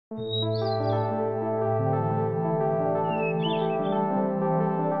Good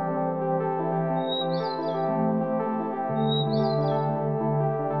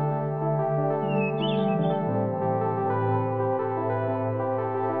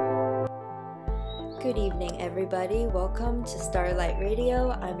evening, everybody. Welcome to StarLight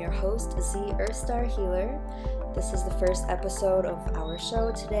Radio. I'm your host, Z EarthStar Healer. This is the first episode of our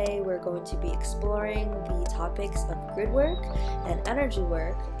show. Today, we're going to be exploring the topics of grid work and energy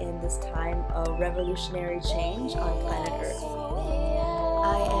work in this time of revolutionary change on planet Earth.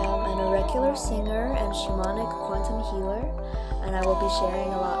 I am an oracular singer and shamanic quantum healer, and I will be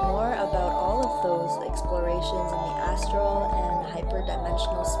sharing a lot more about all of those explorations in the astral and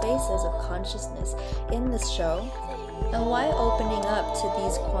hyperdimensional spaces of consciousness in this show, and why opening up to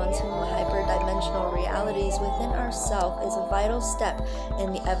these quantum hyperdimensional realities within ourselves is a vital step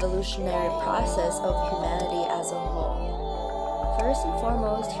in the evolutionary process of humanity as a whole. First and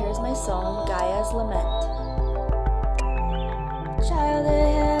foremost, here's my song, Gaia's Lament. Child,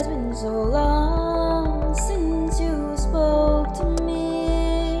 it has been so long since you spoke to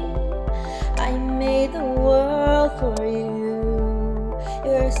me. I made the world for you,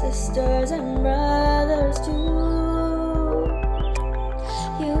 your sisters and brothers too.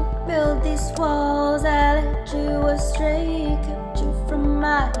 You built these walls that led you astray, kept you from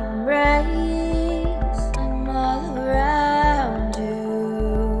my embrace. I'm all around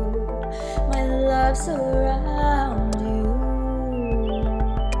you, my love surround you.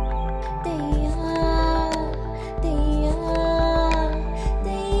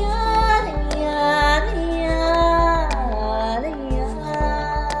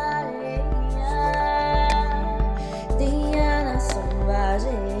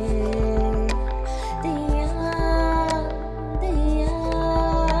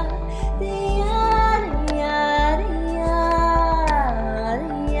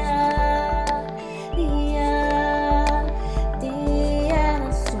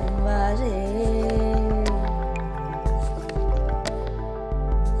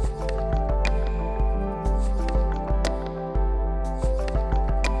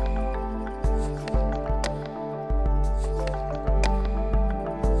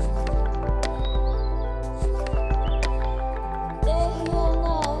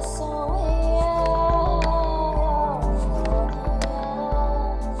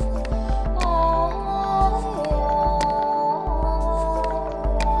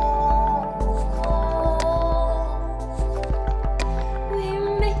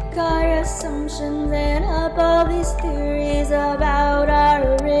 Assumptions and up all these theories about our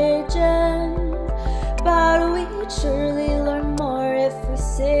origin, but we surely learn more if we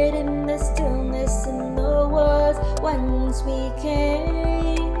sit in the stillness in the woods whence we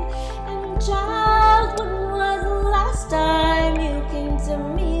came. And child, when was the last time you came to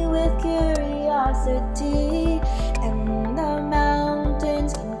me with curiosity? And the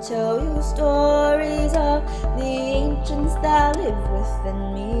mountains can tell you stories of the ancients that live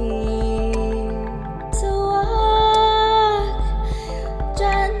within me.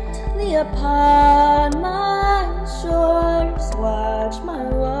 Upon my shores, watch my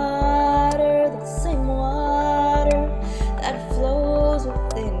water, the same water that flows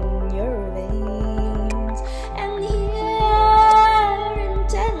within your veins, and hear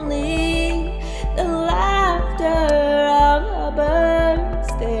intently the laughter of the birds.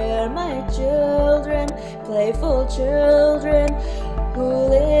 They're my children, playful children who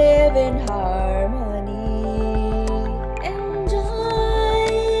live in harmony.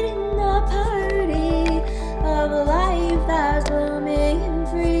 Life that's blooming and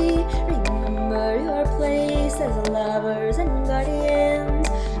free. Remember your place as lovers and guardians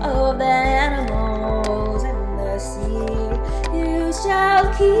of the animals and the sea. You shall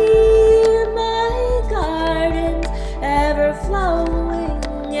keep my gardens ever flowing,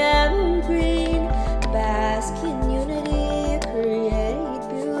 ever green. Bask in unity, create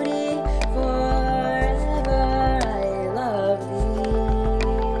beauty forever. I love thee.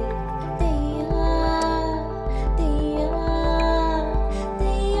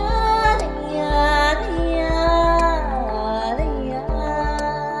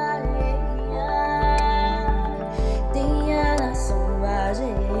 Diana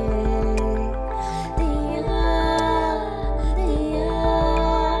Sauvage.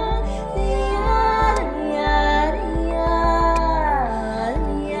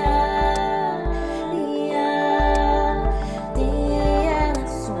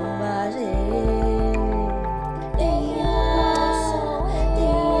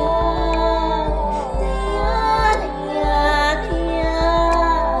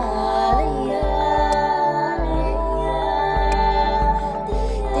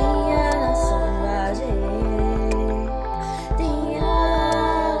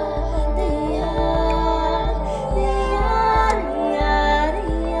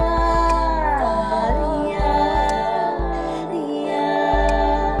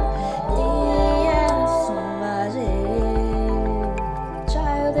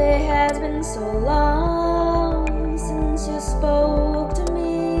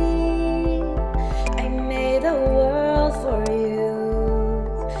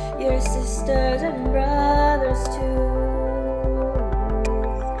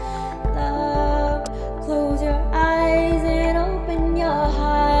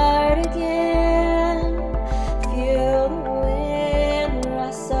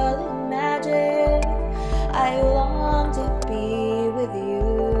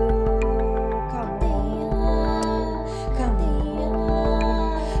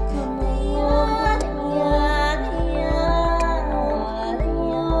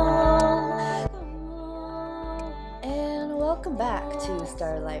 Welcome back to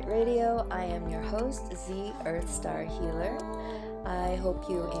StarLight Radio. I am your host, the EarthStar Healer. I hope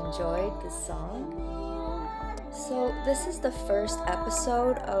you enjoyed this song. So this is the first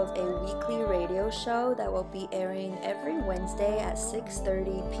episode of a weekly radio show that will be airing every Wednesday at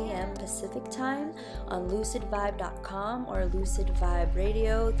 6:30 p.m. Pacific Time on lucidvibe.com or Lucid Vibe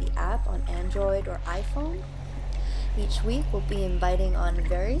Radio, the app on Android or iPhone. Each week we'll be inviting on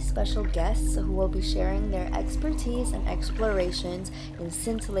very special guests who will be sharing their expertise and explorations in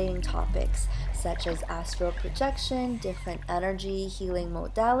scintillating topics such as astral projection, different energy healing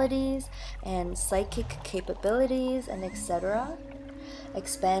modalities, and psychic capabilities, and etc.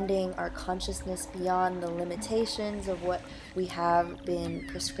 Expanding our consciousness beyond the limitations of what we have been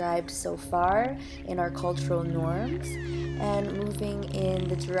prescribed so far in our cultural norms, and moving in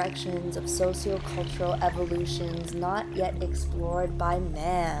the directions of socio-cultural evolutions not yet explored by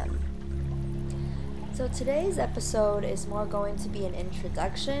man. So today's episode is more going to be an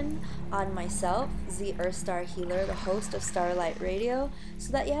introduction on myself, the EarthStar Healer, the host of StarLight Radio,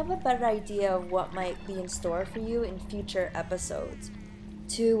 so that you have a better idea of what might be in store for you in future episodes.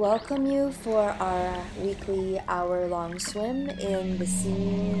 To welcome you for our weekly hour-long swim in the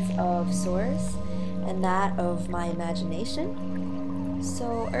seas of Source and that of my imagination.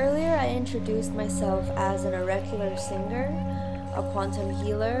 So earlier I introduced myself as an oracular singer, a quantum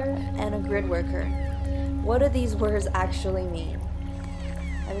healer, and a grid worker. What do these words actually mean?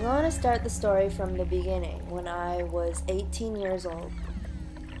 I'm going to start the story from the beginning, when I was 18 years old.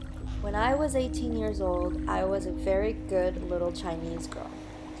 When I was 18 years old, I was a very good little Chinese girl.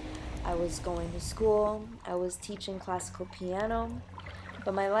 I was going to school, I was teaching classical piano,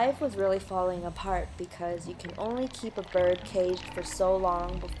 but my life was really falling apart because you can only keep a bird caged for so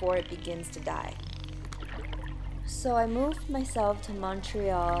long before it begins to die. So I moved myself to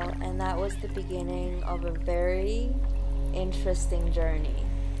Montreal, and that was the beginning of a very interesting journey.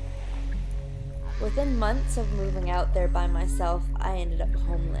 Within months of moving out there by myself, I ended up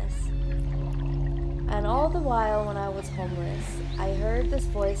homeless. And all the while when I was homeless, I heard this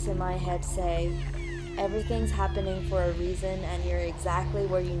voice in my head say, "Everything's happening for a reason and you're exactly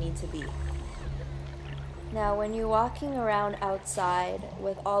where you need to be." Now, when you're walking around outside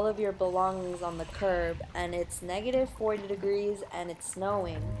with all of your belongings on the curb and it's negative 40 degrees and it's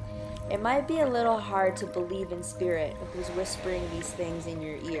snowing, it might be a little hard to believe in spirit who's whispering these things in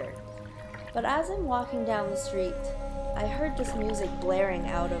your ear. But as I'm walking down the street, I heard this music blaring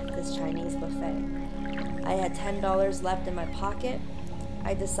out of this Chinese buffet. I had $10 left in my pocket.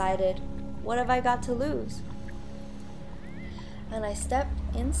 I decided, what have I got to lose? And I stepped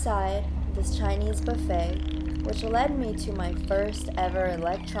inside this Chinese buffet, which led me to my first ever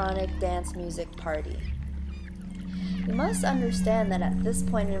electronic dance music party. You must understand that at this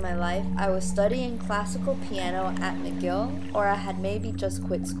point in my life, I was studying classical piano at McGill, or I had maybe just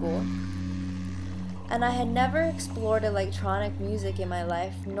quit school. And I had never explored electronic music in my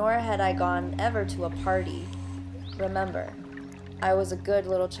life, nor had I gone ever to a party. Remember, I was a good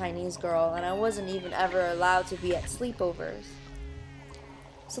little Chinese girl, and I wasn't even ever allowed to be at sleepovers.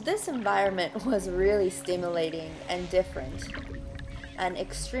 So this environment was really stimulating and different, and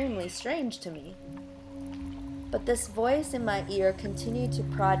extremely strange to me. But this voice in my ear continued to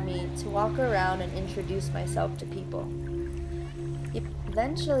prod me to walk around and introduce myself to people.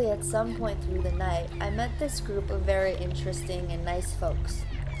 Eventually, at some point through the night, I met this group of very interesting and nice folks.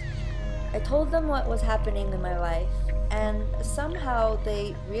 I told them what was happening in my life, and somehow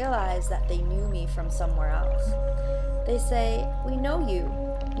they realized that they knew me from somewhere else. They say, "We know you.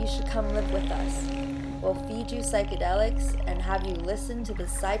 You should come live with us. We'll feed you psychedelics and have you listen to the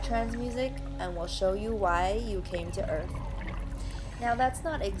psytrance music, and we'll show you why you came to Earth." Now that's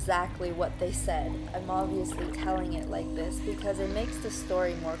not exactly what they said. I'm obviously telling it like this because it makes the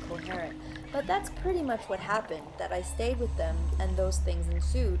story more coherent. But that's pretty much what happened, that I stayed with them and those things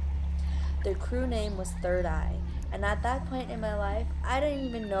ensued. Their crew name was Third Eye, and at that point in my life, I didn't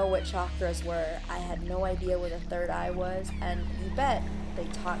even know what chakras were. I had no idea what a third eye was, and you bet, they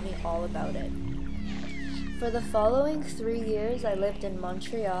taught me all about it. For the following 3 years, I lived in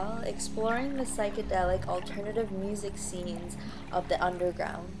Montreal, exploring the psychedelic alternative music scenes of the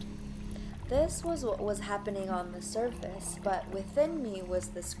underground. This was what was happening on the surface, but within me was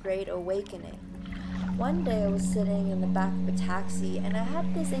this great awakening. One day I was sitting in the back of a taxi, and I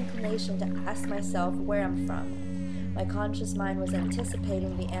had this inclination to ask myself where I'm from. My conscious mind was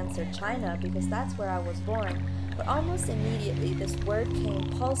anticipating the answer China, because that's where I was born. But almost immediately, this word came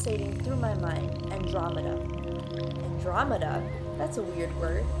pulsating through my mind, Andromeda. Andromeda? That's a weird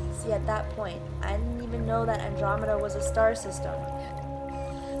word. See, at that point, I didn't even know that Andromeda was a star system.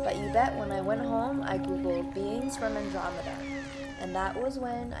 But you bet when I went home, I googled beings from Andromeda. And that was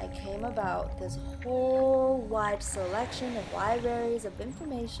when I came about this whole wide selection of libraries of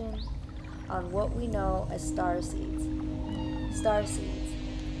information on what we know as starseeds.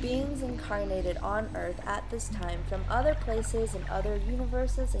 Starseeds, beings incarnated on Earth at this time from other places and other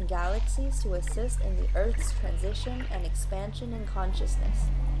universes and galaxies to assist in the Earth's transition and expansion in consciousness.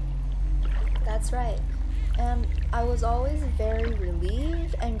 That's right. And I was always very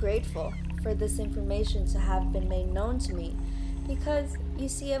relieved and grateful for this information to have been made known to me because, you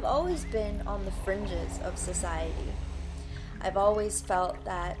see, I've always been on the fringes of society. I've always felt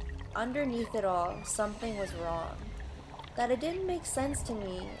that underneath it all, something was wrong. That it didn't make sense to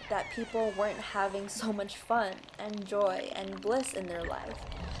me that people weren't having so much fun and joy and bliss in their life.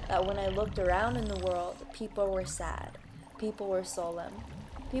 That when I looked around in the world, people were sad, people were solemn,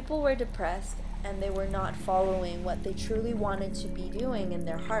 people were depressed, and they were not following what they truly wanted to be doing in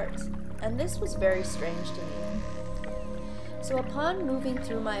their hearts. And this was very strange to me. So upon moving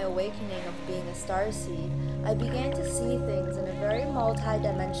through my awakening of being a starseed, I began to see things in a very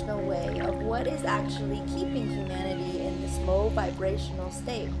multi-dimensional way of what is actually keeping humanity in this low vibrational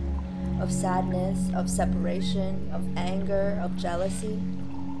state of sadness, of separation, of anger, of jealousy.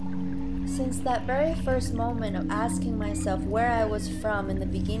 Since that very first moment of asking myself where I was from in the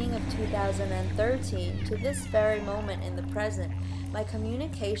beginning of 2013 to this very moment in the present, my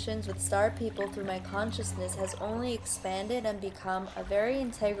communications with star people through my consciousness has only expanded and become a very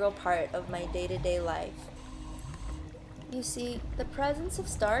integral part of my day-to-day life. You see, the presence of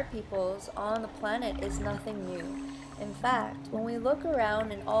star peoples on the planet is nothing new. In fact, when we look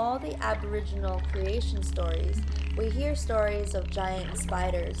around in all the Aboriginal creation stories, we hear stories of giant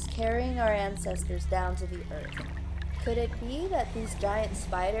spiders carrying our ancestors down to the earth. Could it be that these giant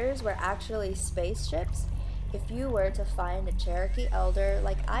spiders were actually spaceships? If you were to find a Cherokee elder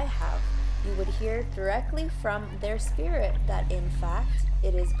like I have, you would hear directly from their spirit that in fact,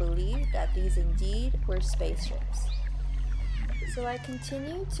 it is believed that these indeed were spaceships. So I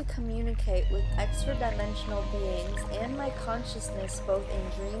continue to communicate with extra-dimensional beings in my consciousness both in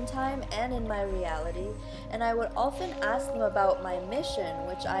dream time and in my reality, and I would often ask them about my mission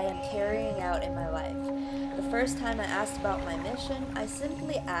which I am carrying out in my life. The first time I asked about my mission, I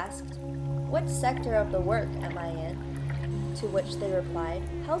simply asked, "What sector of the work am I in?" To which they replied,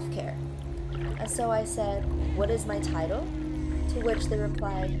 "Healthcare." And so I said, "What is my title?" To which they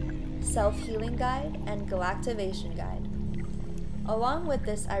replied, "Self-Healing Guide and Galactivation Guide." Along with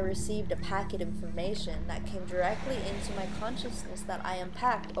this, I received a packet of information that came directly into my consciousness that I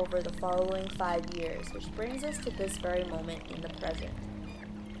unpacked over the following 5 years, which brings us to this very moment in the present.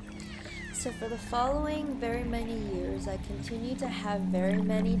 So for the following very many years, I continue to have very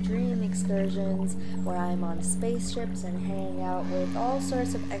many dream excursions where I'm on spaceships and hanging out with all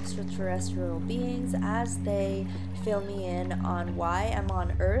sorts of extraterrestrial beings as they fill me in on why I'm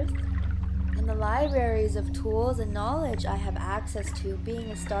on Earth, and the libraries of tools and knowledge I have access to being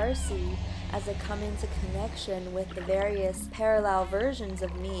a starseed as I come into connection with the various parallel versions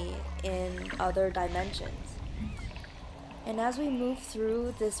of me in other dimensions. And as we move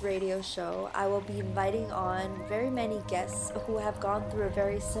through this radio show, I will be inviting on very many guests who have gone through a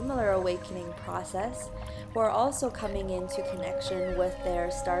very similar awakening process, who are also coming into connection with their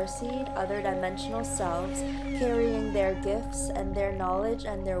starseed, other dimensional selves, carrying their gifts and their knowledge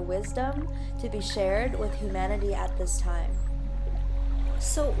and their wisdom to be shared with humanity at this time.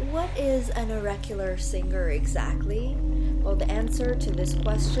 So what is an oracular singer exactly? Well, the answer to this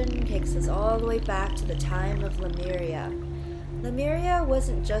question takes us all the way back to the time of Lemuria. Lemuria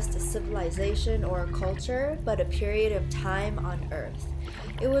wasn't just a civilization or a culture, but a period of time on Earth.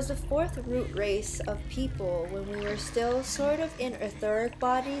 It was the fourth root race of people when we were still sort of in etheric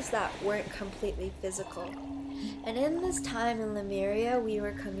bodies that weren't completely physical. And in this time in Lemuria, we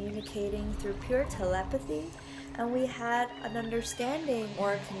were communicating through pure telepathy, and we had an understanding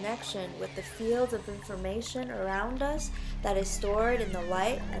or a connection with the field of information around us that is stored in the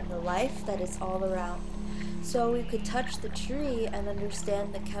light and the life that is all around. So we could touch the tree and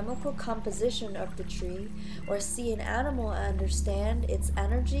understand the chemical composition of the tree, or see an animal and understand its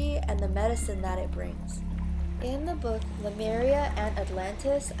energy and the medicine that it brings. In the book Lemuria and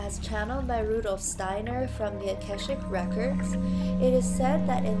Atlantis, as channeled by Rudolf Steiner from the Akashic Records, it is said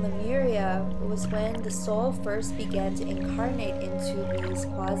that in Lemuria was when the soul first began to incarnate into these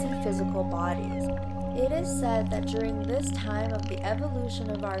quasi-physical bodies. It is said that during this time of the evolution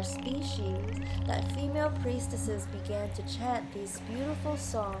of our species, that female priestesses began to chant these beautiful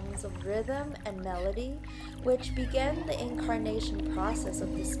songs of rhythm and melody, which began the incarnation process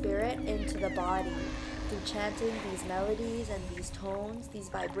of the spirit into the body, through chanting these melodies and these tones, these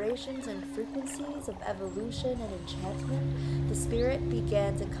vibrations and frequencies of evolution and enchantment, the spirit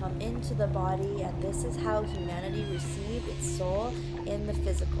began to come into the body, and this is how humanity received its soul in the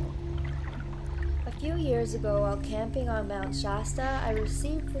physical. A few years ago, while camping on Mount Shasta, I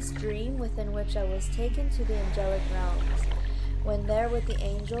received this dream within which I was taken to the angelic realms. When there with the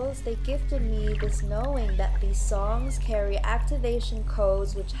angels, they gifted me this knowing that these songs carry activation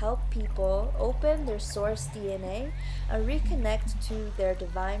codes which help people open their source DNA and reconnect to their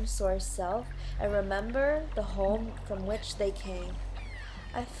divine source self and remember the home from which they came.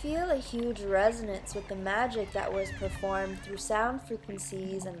 I feel a huge resonance with the magic that was performed through sound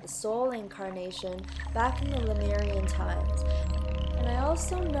frequencies and the soul incarnation back in the Lemurian times. And I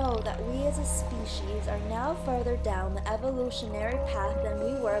also know that we as a species are now further down the evolutionary path than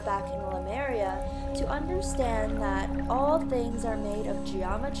we were back in Lemuria to understand that all things are made of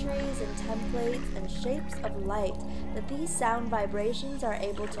geometries and templates and shapes of light, that these sound vibrations are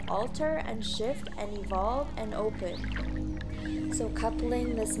able to alter and shift and evolve and open. So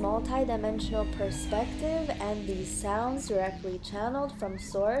coupling this multi-dimensional perspective and these sounds directly channeled from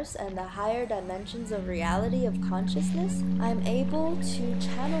source and the higher dimensions of reality of consciousness, I'm able to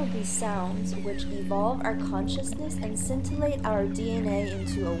channel these sounds which evolve our consciousness and scintillate our DNA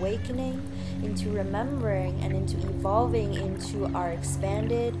into awakening, into remembering, and into evolving into our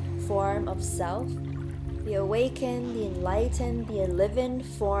expanded form of self. The awakened, the enlightened, the enlivened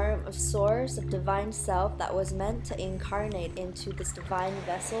form of source of divine self that was meant to incarnate into this divine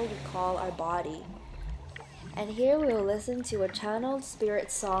vessel we call our body. And here we will listen to a channeled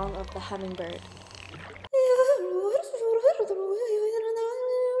spirit song of the hummingbird.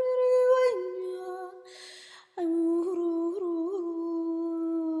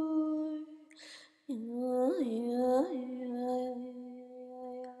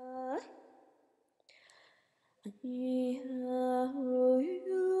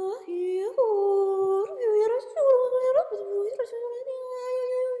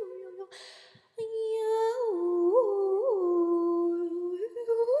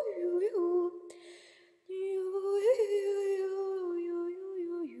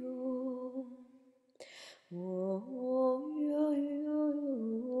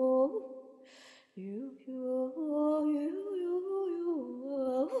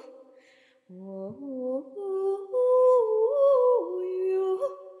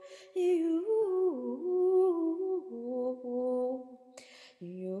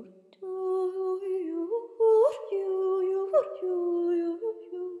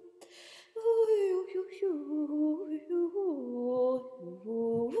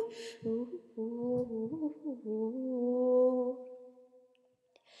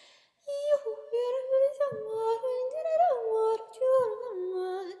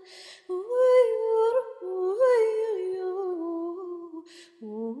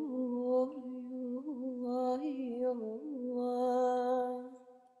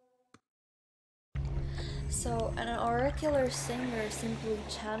 So, an oracular singer simply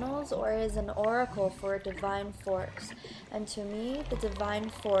channels or is an oracle for a divine force. And to me, the divine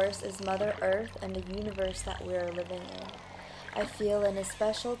force is Mother Earth and the universe that we are living in. I feel an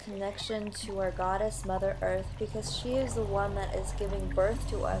especial connection to our goddess Mother Earth because she is the one that is giving birth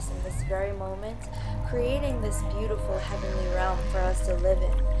to us in this very moment, creating this beautiful heavenly realm for us to live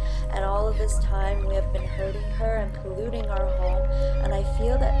in. And all of this time we have been hurting her and polluting our home, and I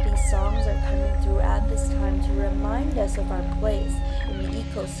feel that these songs are coming through at this time to remind us of our place in the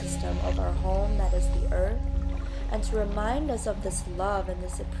ecosystem of our home that is the earth, and to remind us of this love and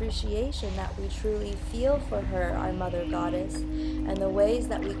this appreciation that we truly feel for her, our Mother Goddess, and the ways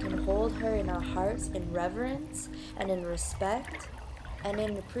that we can hold her in our hearts in reverence and in respect and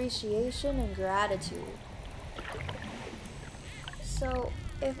in appreciation and gratitude. So,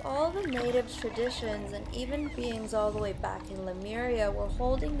 if all the native traditions and even beings all the way back in Lemuria were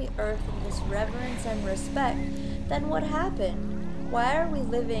holding the earth in this reverence and respect, then what happened? Why are we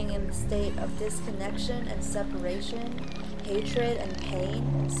living in the state of disconnection and separation, hatred and pain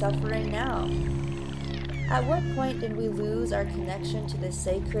and suffering now? At what point did we lose our connection to the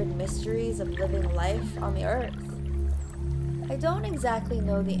sacred mysteries of living life on the earth? I don't exactly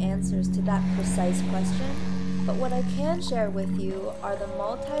know the answers to that precise question, but what I can share with you are the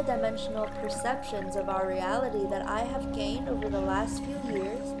multi-dimensional perceptions of our reality that I have gained over the last few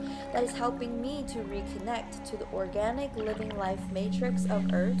years that is helping me to reconnect to the organic living life matrix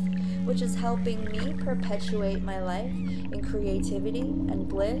of Earth, which is helping me perpetuate my life in creativity and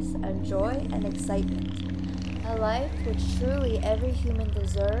bliss and joy and excitement. A life which truly every human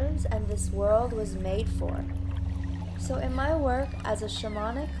deserves and this world was made for. So in my work as a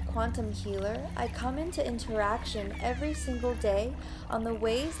shamanic quantum healer, I come into interaction every single day on the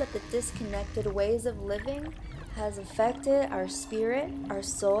ways that the disconnected ways of living has affected our spirit, our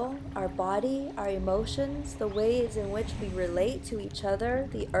soul, our body, our emotions, the ways in which we relate to each other,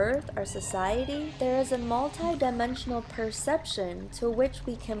 the earth, our society. There is a multi-dimensional perception to which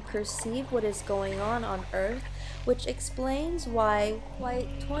we can perceive what is going on earth, which explains why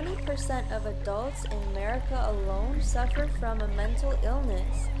 20% of adults in America alone suffer from a mental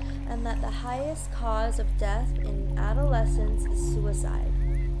illness, and that the highest cause of death in adolescence is suicide.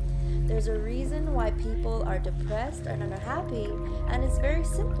 There's a reason why people are depressed and unhappy, and it's very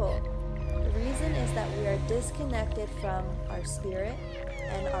simple. The reason is that we are disconnected from our spirit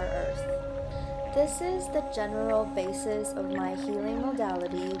and our earth. This is the general basis of my healing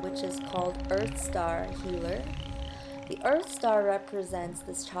modality, which is called EarthStar Healer. The Earth Star represents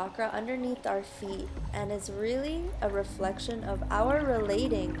this chakra underneath our feet and is really a reflection of our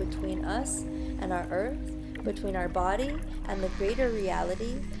relating between us and our earth, between our body and the greater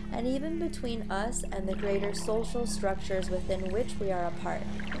reality, and even between us and the greater social structures within which we are a part.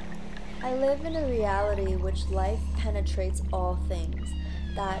 I live in a reality which life penetrates all things,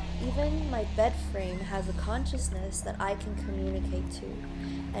 that even my bed frame has a consciousness that I can communicate to.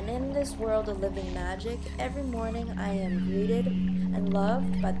 And in this world of living magic, every morning I am greeted and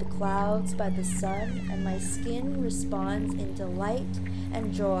loved by the clouds, by the sun, and my skin responds in delight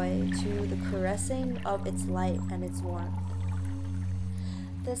and joy to the caressing of its light and its warmth.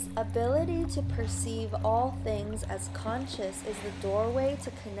 This ability to perceive all things as conscious is the doorway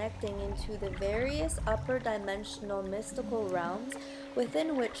to connecting into the various upper dimensional mystical realms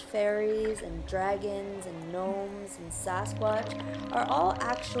within which fairies and dragons and gnomes and Sasquatch are all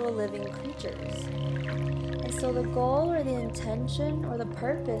actual living creatures. And so the goal or the intention or the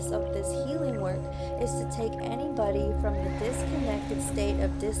purpose of this healing work is to take anybody from the disconnected state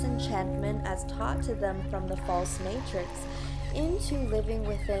of disenchantment as taught to them from the false matrix into living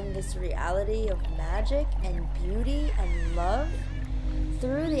within this reality of magic and beauty and love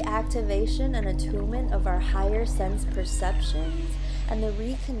through the activation and attunement of our higher sense perceptions and the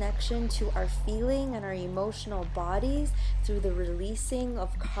reconnection to our feeling and our emotional bodies through the releasing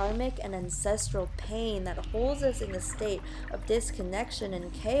of karmic and ancestral pain that holds us in the state of disconnection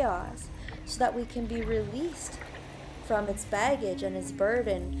and chaos, so that we can be released from its baggage and its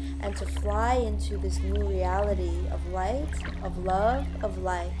burden, and to fly into this new reality of light, of love, of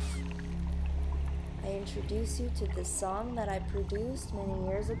life. I introduce you to this song that I produced many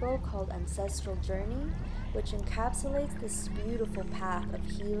years ago called Ancestral Journey, which encapsulates this beautiful path of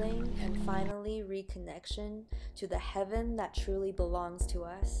healing and finally reconnection to the heaven that truly belongs to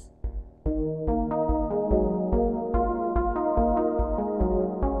us.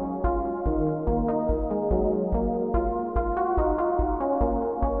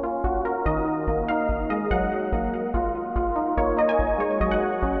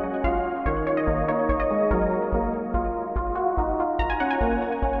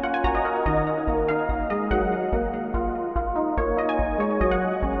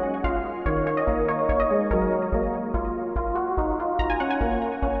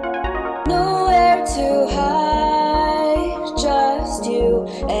 To hide, just you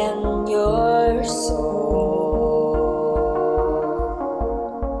and your soul.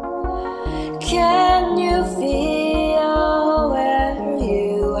 Can you feel where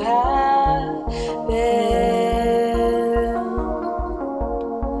you have been?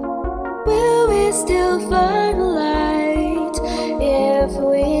 Will we still find light if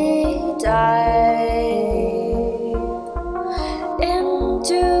we die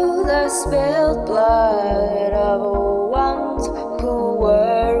into the spilled blood of ones who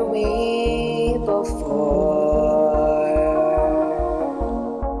were we before?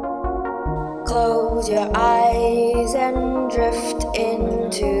 Close your eyes and drift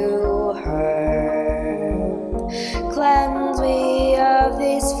into her. Cleanse me of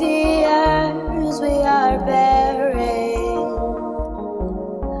these fears we are bearing.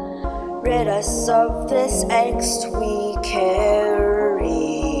 Rid us of this angst we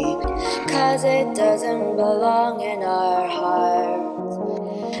carry, 'cause it doesn't belong in our hearts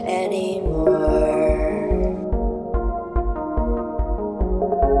anymore.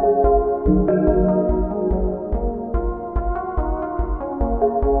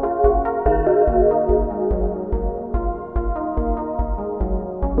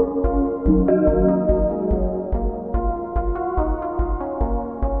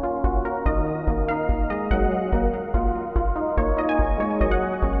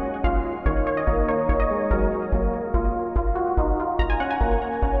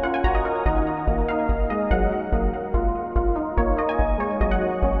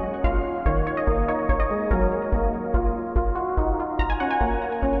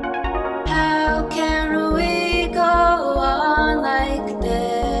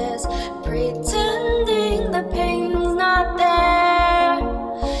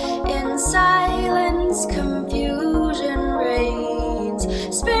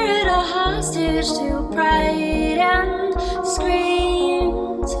 dreams. Spirit a hostage to pride and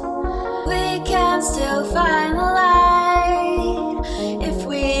screams. We can still find the light if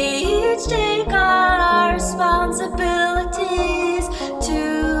we each take on our responsibilities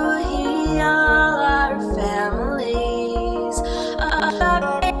to heal our families.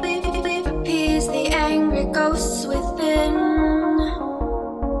 Appease the angry ghosts within.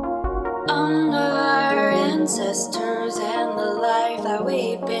 Honor our ancestors and the life that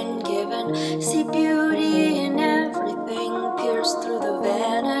we've been given. See beauty in everything, pierce through the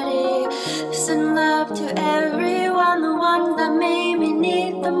vanity. Listen love to everyone, the one that made me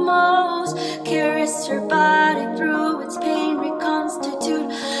need the most. Caress her body through its pain,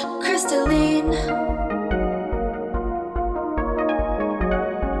 reconstitute crystalline.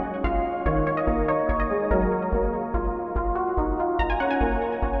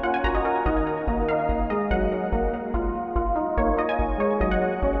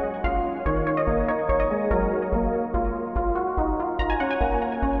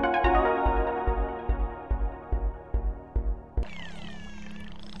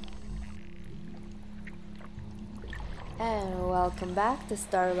 And welcome back to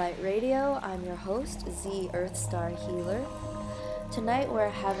Starlight Radio. I'm your host, Z EarthStar Healer. Tonight we're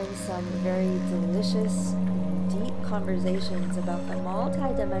having some very delicious, deep conversations about the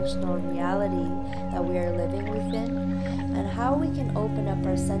multi-dimensional reality that we are living within and how we can open up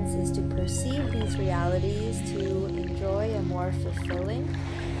our senses to perceive these realities to enjoy a more fulfilling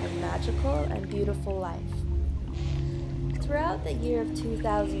and magical and beautiful life. Throughout the year of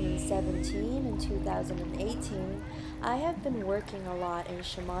 2017 and 2018, I have been working a lot in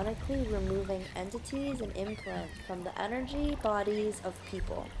shamanically removing entities and implants from the energy bodies of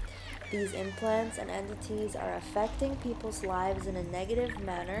people. These implants and entities are affecting people's lives in a negative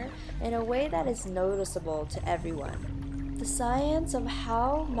manner in a way that is noticeable to everyone. The science of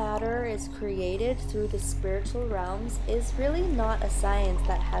how matter is created through the spiritual realms is really not a science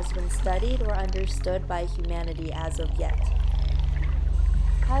that has been studied or understood by humanity as of yet.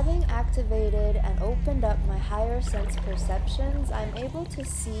 Having activated and opened up my higher sense perceptions, I'm able to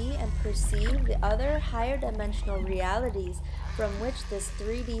see and perceive the other higher dimensional realities from which this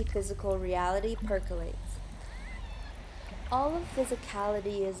 3D physical reality percolates. All of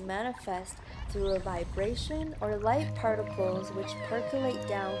physicality is manifest through a vibration or light particles which percolate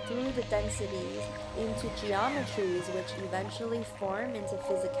down through the densities into geometries which eventually form into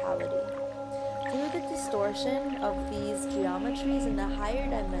physicality. Through the distortion of these geometries in the higher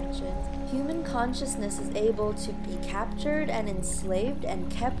dimensions, human consciousness is able to be captured and enslaved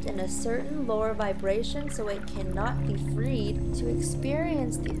and kept in a certain lower vibration so it cannot be freed to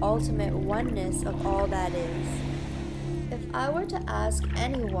experience the ultimate oneness of all that is. If I were to ask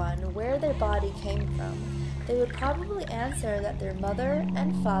anyone where their body came from, they would probably answer that their mother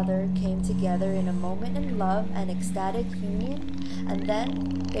and father came together in a moment in love and ecstatic union, and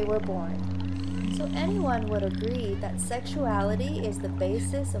then they were born. So anyone would agree that sexuality is the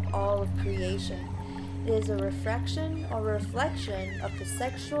basis of all of creation. It is a reflection of the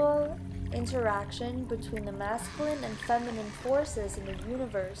sexual interaction between the masculine and feminine forces in the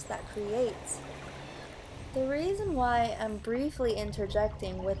universe that creates. The reason why I'm briefly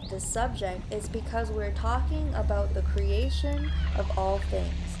interjecting with this subject is because we're talking about the creation of all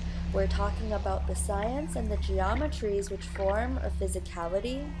things. We're talking about the science and the geometries which form a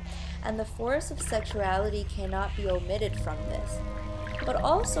physicality, and the force of sexuality cannot be omitted from this. But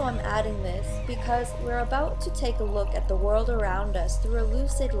also I'm adding this because we're about to take a look at the world around us through a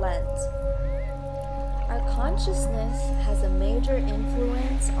lucid lens. Our consciousness has a major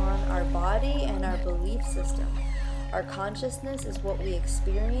influence on our body and our belief system. Our consciousness is what we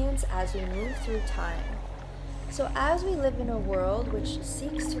experience as we move through time. So as we live in a world which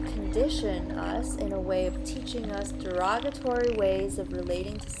seeks to condition us in a way of teaching us derogatory ways of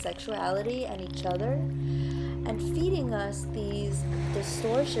relating to sexuality and each other, and feeding us these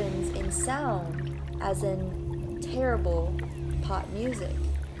distortions in sound, as in terrible pop music,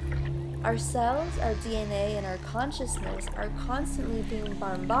 our cells, our DNA, and our consciousness are constantly being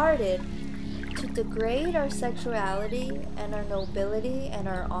bombarded to degrade our sexuality and our nobility and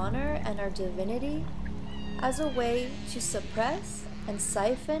our honor and our divinity, as a way to suppress and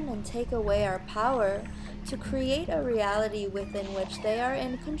siphon and take away our power to create a reality within which they are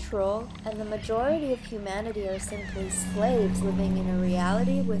in control, and the majority of humanity are simply slaves living in a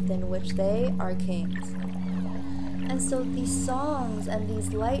reality within which they are kings. And so these songs and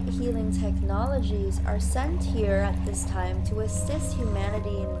these light healing technologies are sent here at this time to assist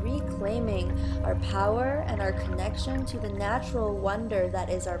humanity in reclaiming our power and our connection to the natural wonder that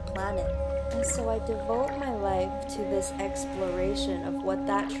is our planet. And so I devote my life to this exploration of what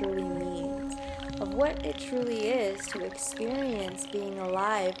that truly means, of what it truly is to experience being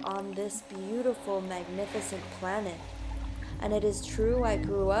alive on this beautiful, magnificent planet. And it is true, I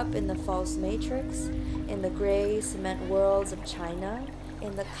grew up in the false matrix, in the gray cement worlds of China,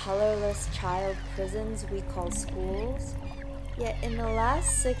 in the colorless child prisons we call schools. Yet in the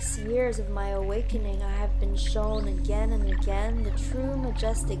last 6 years of my awakening, I have been shown again and again the true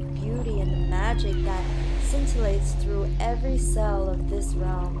majestic beauty and the magic that scintillates through every cell of this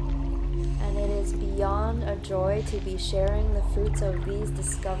realm. And it is beyond a joy to be sharing the fruits of these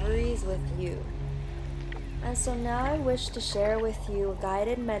discoveries with you. And so now I wish to share with you a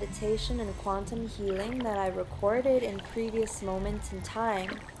guided meditation and quantum healing that I recorded in previous moments in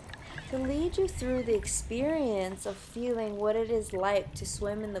time to lead you through the experience of feeling what it is like to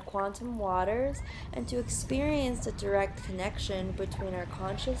swim in the quantum waters and to experience the direct connection between our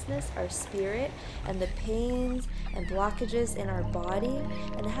consciousness, our spirit, and the pains and blockages in our body,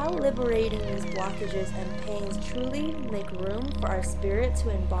 and how liberating these blockages and pains truly make room for our spirit to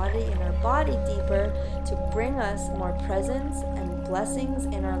embody in our body deeper to bring us more presence and blessings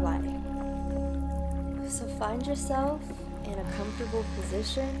in our life. So find yourself in a comfortable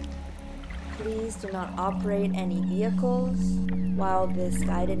position. Please do not operate any vehicles while this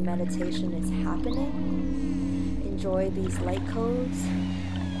guided meditation is happening. Enjoy these light codes,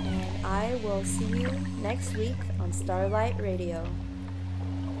 and I will see you next week on StarLight Radio.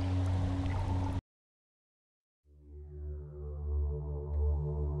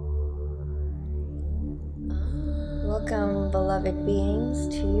 Welcome, beloved beings,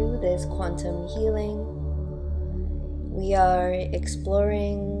 to this quantum healing. We are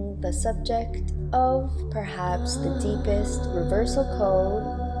exploring the subject of perhaps the deepest reversal code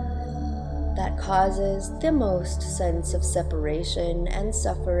that causes the most sense of separation and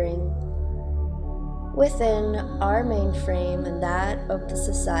suffering within our mainframe and that of the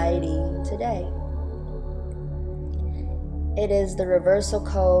society today. It is the reversal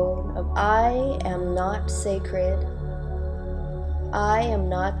code of I am not sacred, I am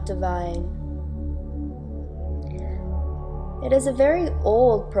not divine. It is a very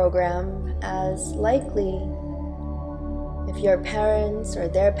old program, as likely if your parents or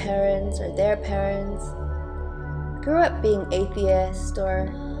their parents or their parents grew up being atheist or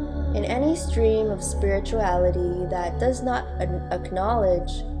in any stream of spirituality that does not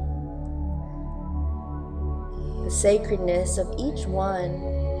acknowledge the sacredness of each one,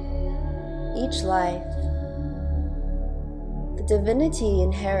 each life, the divinity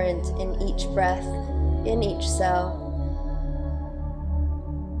inherent in each breath, in each cell,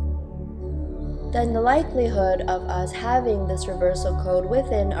 then the likelihood of us having this reversal code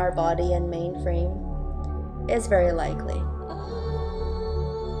within our body and mainframe is very likely.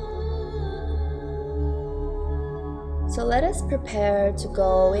 So let us prepare to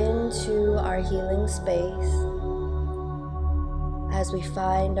go into our healing space as we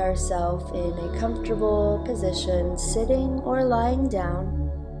find ourselves in a comfortable position, sitting or lying down.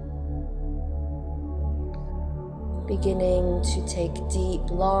 Beginning to take deep,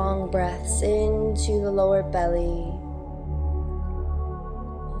 long breaths into the lower belly,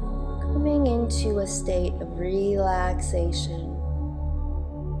 coming into a state of relaxation,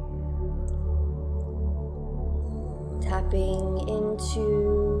 tapping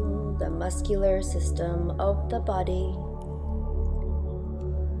into the muscular system of the body,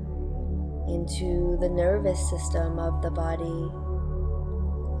 into the nervous system of the body,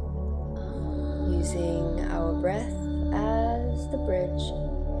 using our breath as the bridge,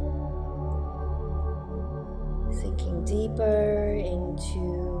 sinking deeper into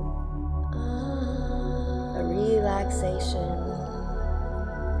a relaxation,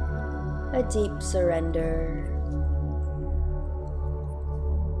 a deep surrender.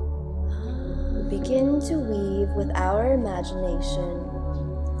 We begin to weave with our imagination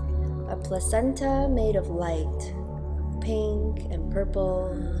a placenta made of light, pink and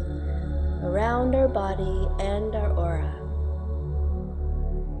purple, around our body and our aura.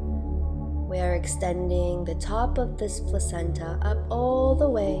 We are extending the top of this placenta up all the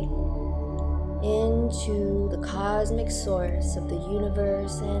way into the cosmic source of the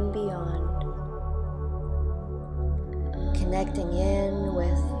universe and beyond, connecting in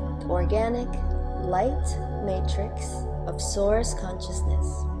with the organic light matrix of source consciousness,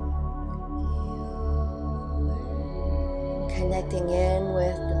 connecting in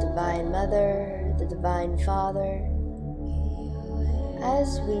with the Divine Mother, the Divine Father,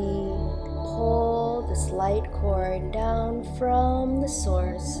 as we pull this light cord down from the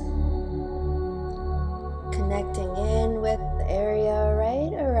source, connecting in with the area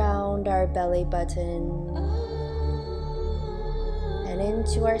right around our our belly button and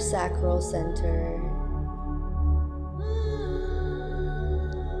into our sacral center.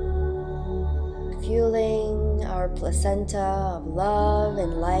 Fueling our placenta of love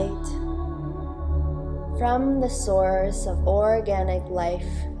and light from the source of organic life,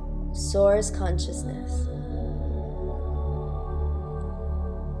 source consciousness.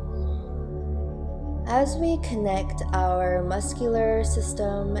 As we connect our muscular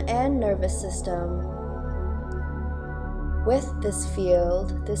system and nervous system with this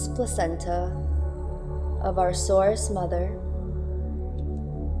field, this placenta of our source mother,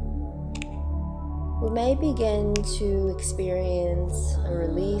 we may begin to experience a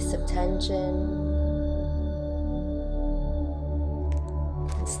release of tension.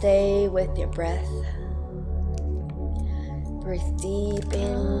 And stay with your breath. Breathe deep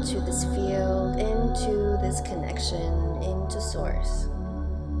into this field, into this connection, into source.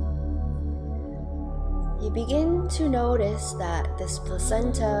 You begin to notice that this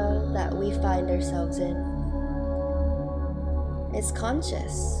placenta that we find ourselves in is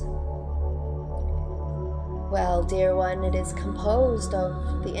conscious. Well, dear one, it is composed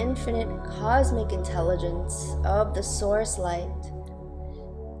of the infinite cosmic intelligence of the source light.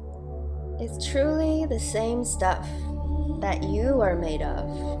 It's truly the same stuff that you are made of.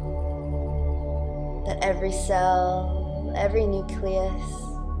 That every cell, every nucleus,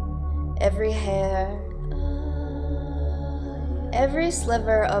 every hair, every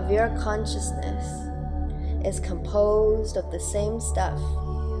sliver of your consciousness is composed of the same stuff.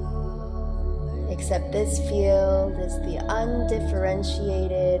 Except this field is the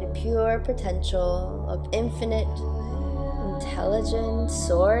undifferentiated, pure potential of infinite, intelligent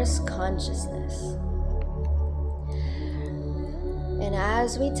source consciousness. And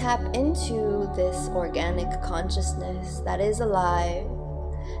as we tap into this organic consciousness that is alive,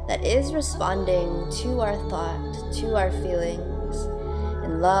 that is responding to our thought, to our feelings,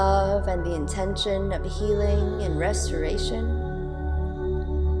 in love and the intention of healing and restoration,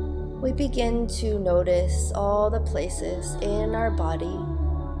 we begin to notice all the places in our body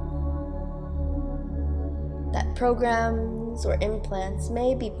that programs or implants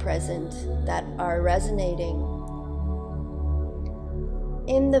may be present that are resonating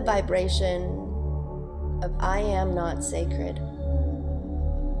in the vibration of I am not sacred.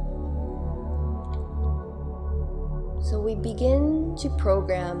 So we begin to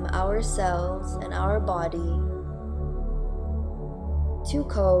program ourselves and our body to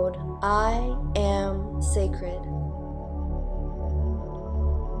code I am sacred.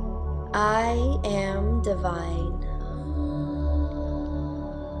 I am divine.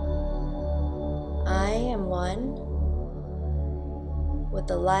 I am one with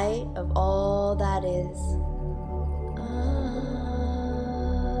the light of all that is.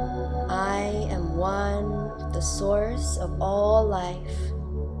 I am one with the source of all life.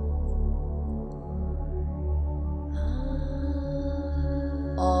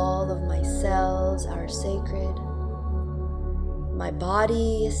 All of my cells are sacred. My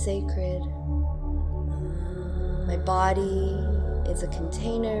body is sacred. My body is a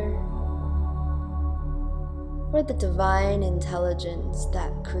container for the divine intelligence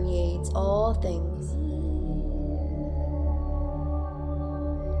that creates all things.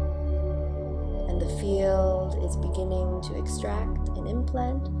 And the field is beginning to extract an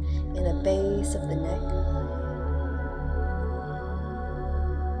implant in the base of the neck.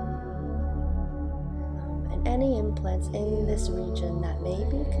 Any implants in this region that may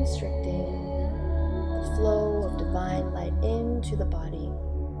be constricting the flow of divine light into the body.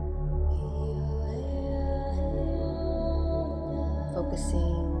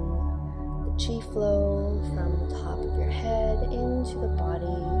 Focusing the chi flow from the top of your head into the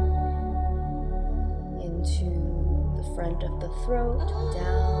body, into the front of the throat,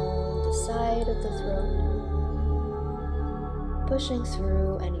 down the side of the throat, pushing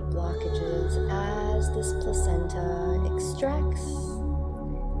through any blockages as this placenta extracts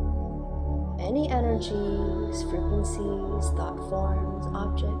any energies, frequencies, thought forms,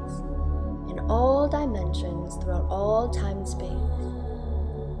 objects in all dimensions throughout all time and space,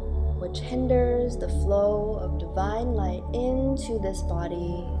 which hinders the flow of divine light into this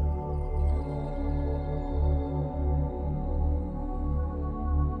body.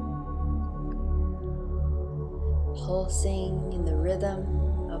 Pulsing in the rhythm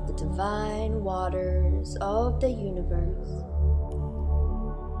of the divine waters of the universe,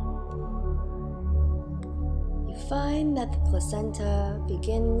 you find that the placenta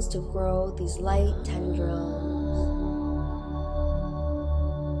begins to grow these light tendrils,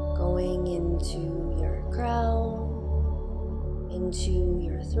 going into your crown, into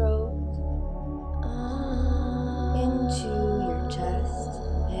your throat, into your chest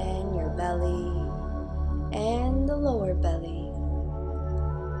and your belly and the lower belly.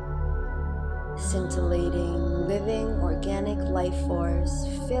 Scintillating, living, organic life force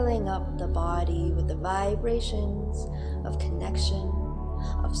filling up the body with the vibrations of connection,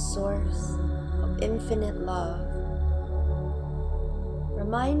 of source, of infinite love.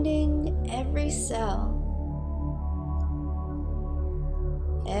 Reminding every cell,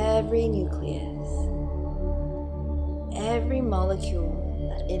 every nucleus, every molecule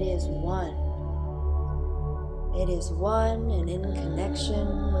that it is one. It is one and in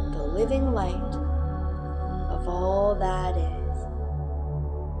connection with the living light of all that is.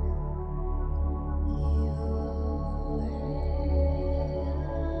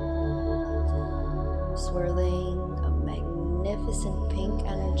 Swirling a magnificent pink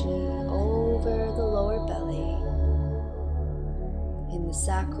energy over the lower belly, in the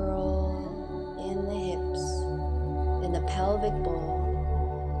sacral, in the hips, in the pelvic bowl.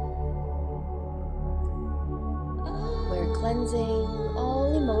 We're cleansing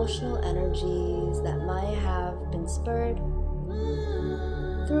all emotional energies that might have been spurred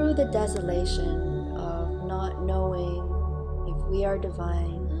through the desolation of not knowing if we are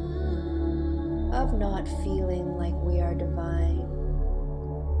divine, of not feeling like we are divine.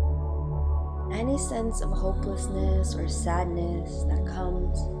 Any sense of hopelessness or sadness that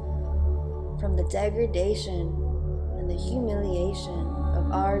comes from the degradation and the humiliation of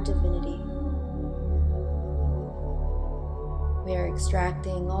our divinity. We are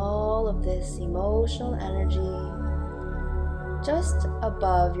extracting all of this emotional energy just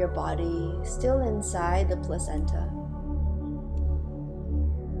above your body, still inside the placenta,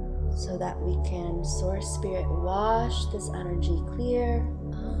 so that we can, Source Spirit, wash this energy clear,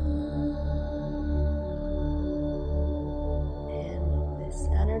 and this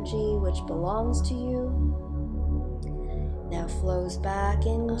energy which belongs to you now flows back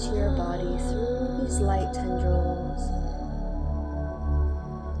into your body through these light tendrils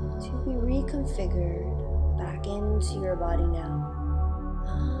to be reconfigured back into your body now.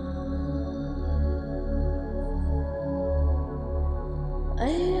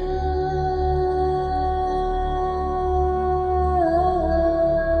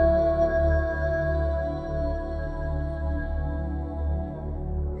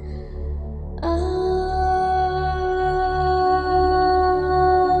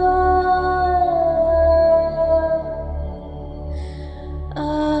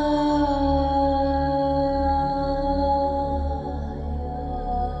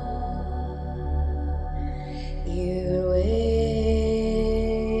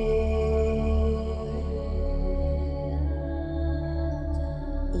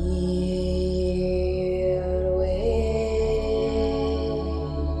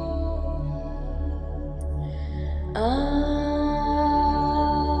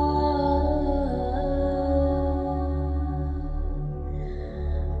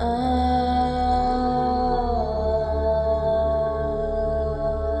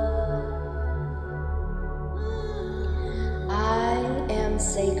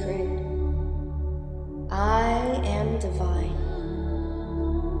 Sacred. I am divine.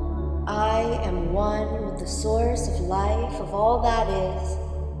 I am one with the source of life of all that is.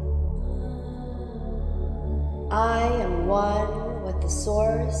 I am one with the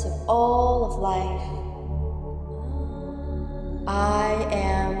source of all of life. I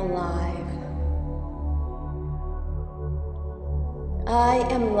am alive. I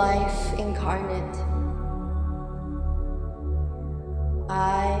am life incarnate.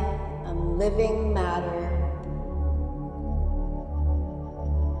 I am living matter.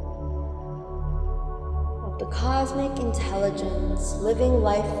 Of the cosmic intelligence, living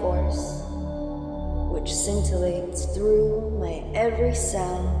life force, which scintillates through my every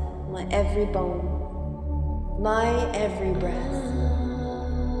cell, my every bone, my every breath.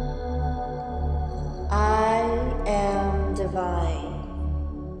 I am divine.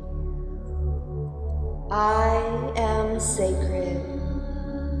 I am sacred.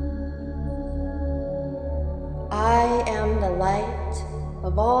 I am the light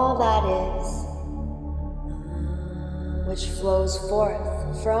of all that is, which flows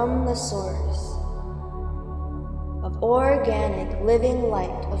forth from the source of organic living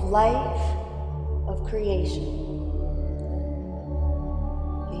light of life, of creation.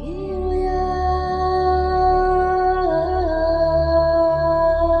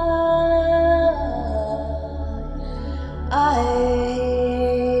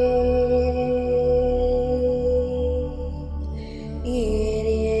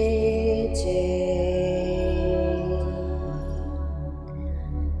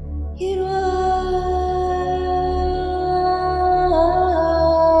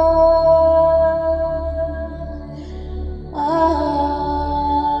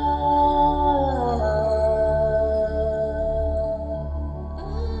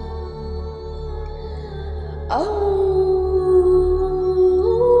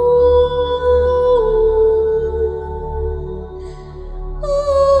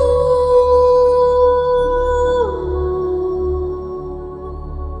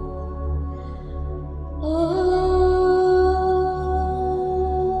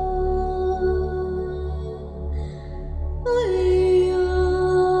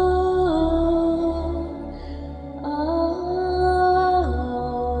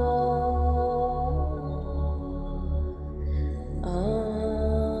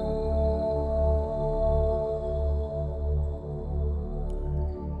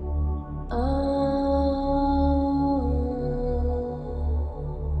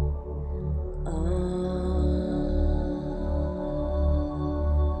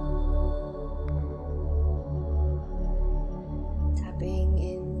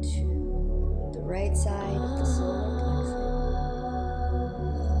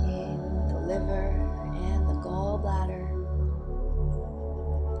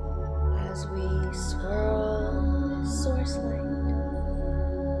 as we swirl this source light,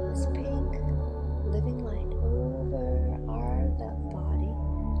 this pink living light over our body,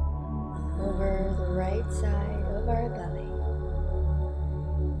 over the right side of our belly,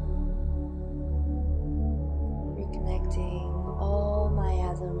 reconnecting all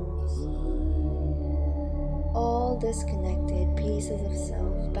miasms, all disconnected pieces of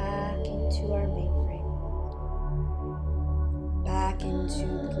self back into our mainframe, back into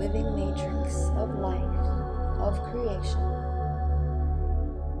the living matrix of life, of creation,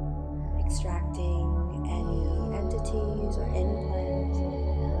 extracting any entities or implants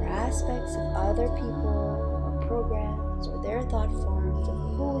or aspects of other people or programs or their thought forms of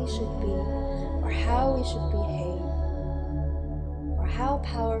who we should be or how we should behave, or how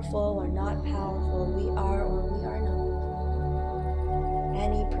powerful or not powerful we are or we are not.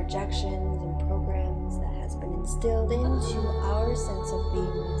 Any projections and programs that has been instilled into our sense of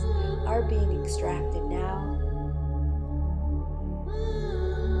beingness are being extracted now,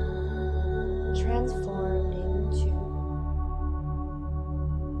 transformed into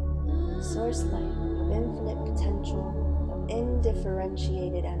the source light of infinite potential, of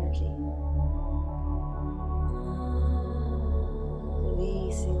indifferentiated energy.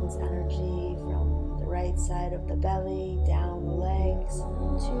 Releasing this energy from the right side of the belly, down the legs,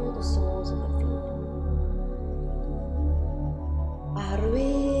 into the soles of the feet.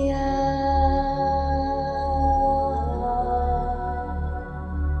 Arwia,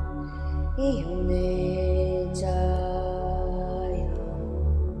 Iune Jaya,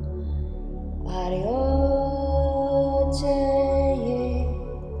 Arioche,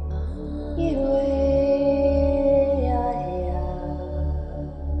 Iwe.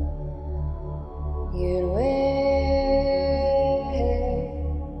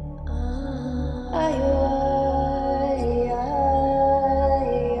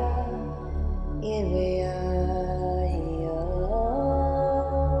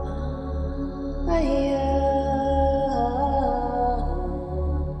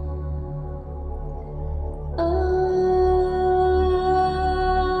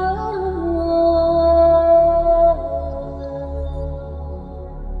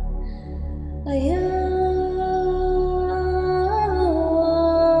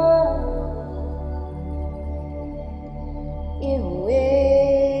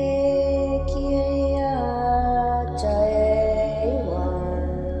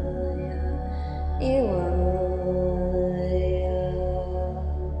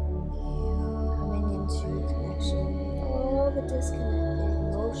 Disconnected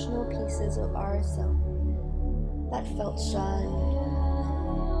emotional pieces of ourself that felt shunned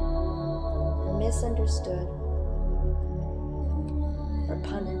or misunderstood or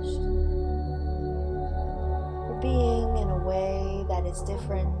punished for being in a way that is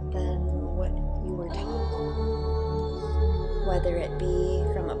different than what you were taught, whether it be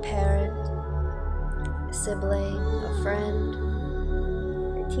from a parent, a sibling, a friend,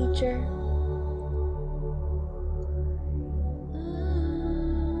 a teacher.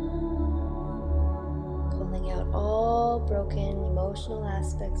 All broken emotional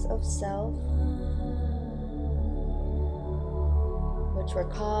aspects of self which were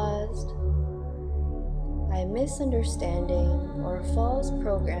caused by misunderstanding or false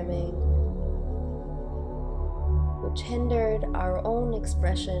programming, which hindered our own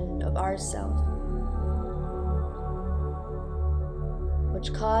expression of ourself,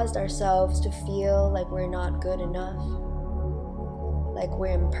 which caused ourselves to feel like we're not good enough, like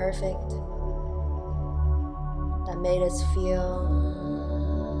we're imperfect, that made us feel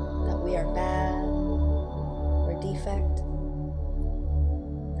that we are bad or defect,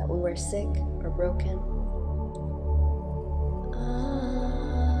 that we were sick or broken.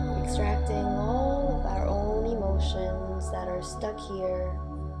 Extracting all of our own emotions that are stuck here,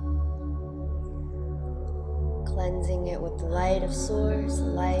 cleansing it with the light of source, the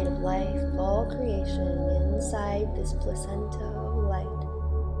light of life, of all creation inside this placenta of light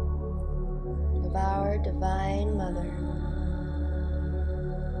of our Divine Mother.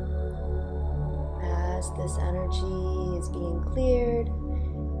 As this energy is being cleared,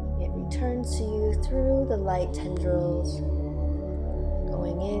 it returns to you through the light tendrils,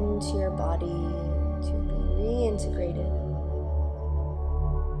 going into your body to be reintegrated.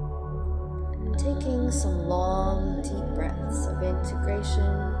 And taking some long, deep breaths of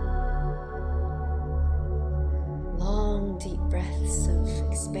integration, long, deep breaths of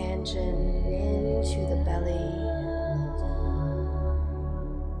expansion into the belly,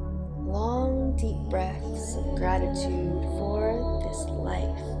 long, deep breaths of gratitude for this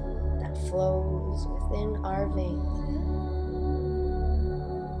life that flows within our veins.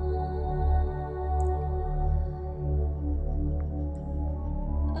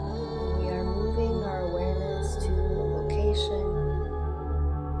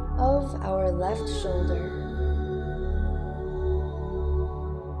 left shoulder.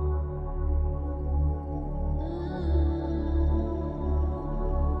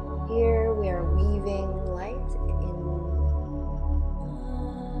 Here we are weaving light in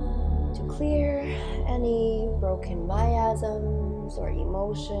to clear any broken miasms or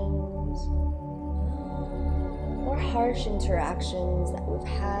emotions or harsh interactions that we've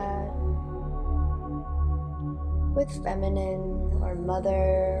had with feminine or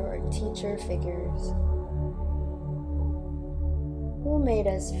mother or teacher figures who made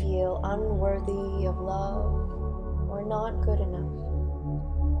us feel unworthy of love or not good enough.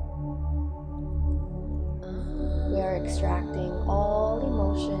 We are extracting all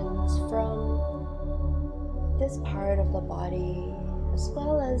emotions from this part of the body, as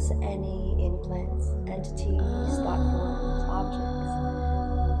well as any implants, entities, thought forms, objects,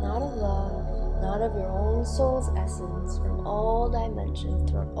 not of love, not of your own soul's essence, from all dimensions,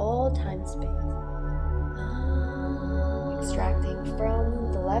 through all time space. Extracting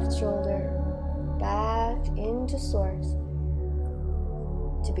from the left shoulder back into source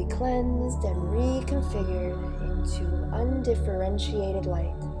to be cleansed and reconfigured into undifferentiated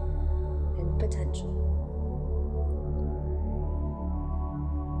light and potential.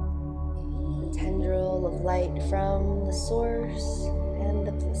 The tendril of light from the source and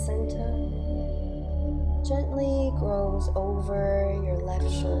the placenta gently grows over your left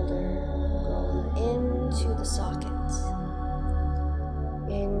shoulder, growing into the sockets,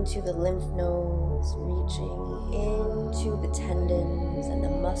 into the lymph nodes, reaching into the tendons and the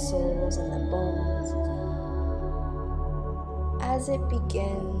muscles and the bones, as it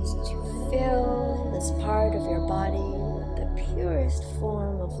begins to fill this part of your body with the purest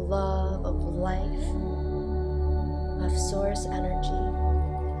form of love, of life, of source energy.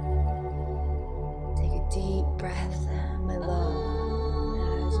 Take a deep breath, my love,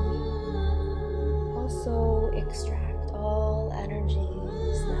 as we also extract all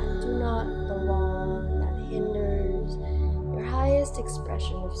energies that do not belong, that hinders your highest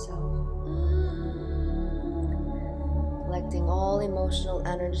expression of self. Collecting all emotional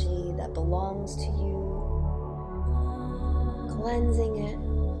energy that belongs to you, cleansing it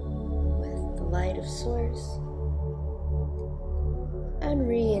with the light of source, and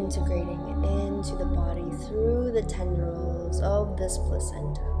reintegrating it into the body through the tendrils of this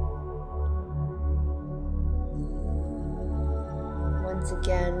placenta. Once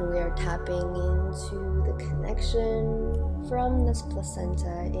again, we are tapping into the connection from this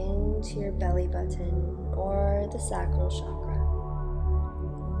placenta into your belly button or the sacral chakra.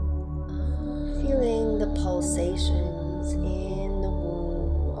 Feeling the pulsations in the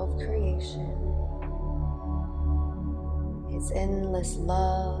womb of creation. Its endless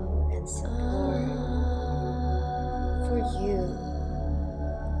love and support for you.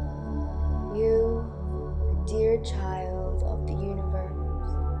 You, a dear child of the universe,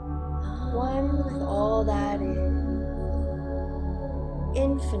 one with all that is,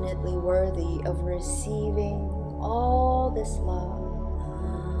 infinitely worthy of receiving all this love,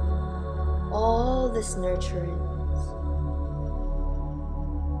 all this nurturance.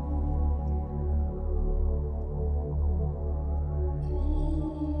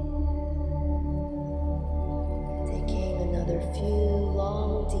 Taking another few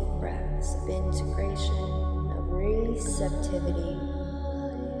long deep breaths of integration, of receptivity,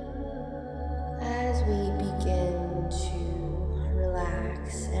 as we begin to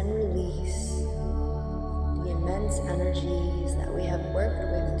relax and release the immense energies that we have worked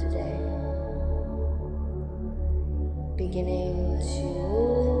with today. Beginning to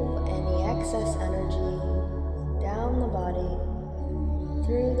move any excess energy down the body,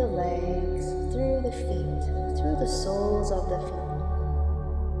 through the legs, through the feet, through the soles of the feet,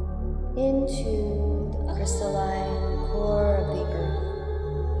 into the crystalline core of the earth.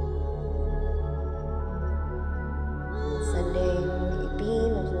 Sending a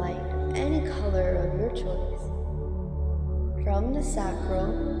beam of light, any color of your choice, from the sacral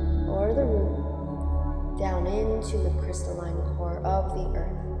or the root, down into the crystalline core of the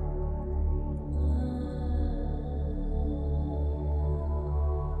earth.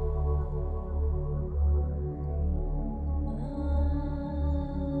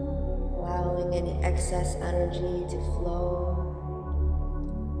 Allowing any excess energy to flow.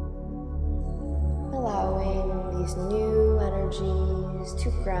 Allowing these new energies to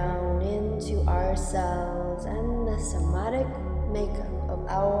ground into our cells and the somatic makeup of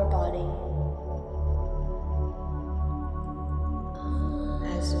our body.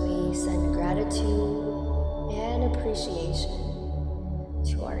 As we send gratitude and appreciation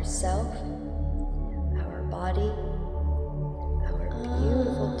to ourself, our body, our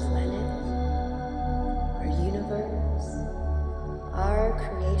beautiful planet,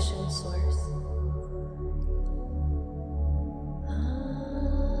 vibration source.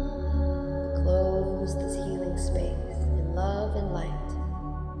 Close this healing space in love and light.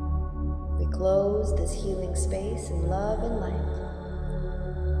 We close this healing space in love and light.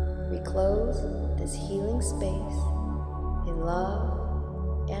 We close this healing space in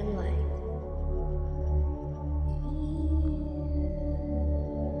love and light.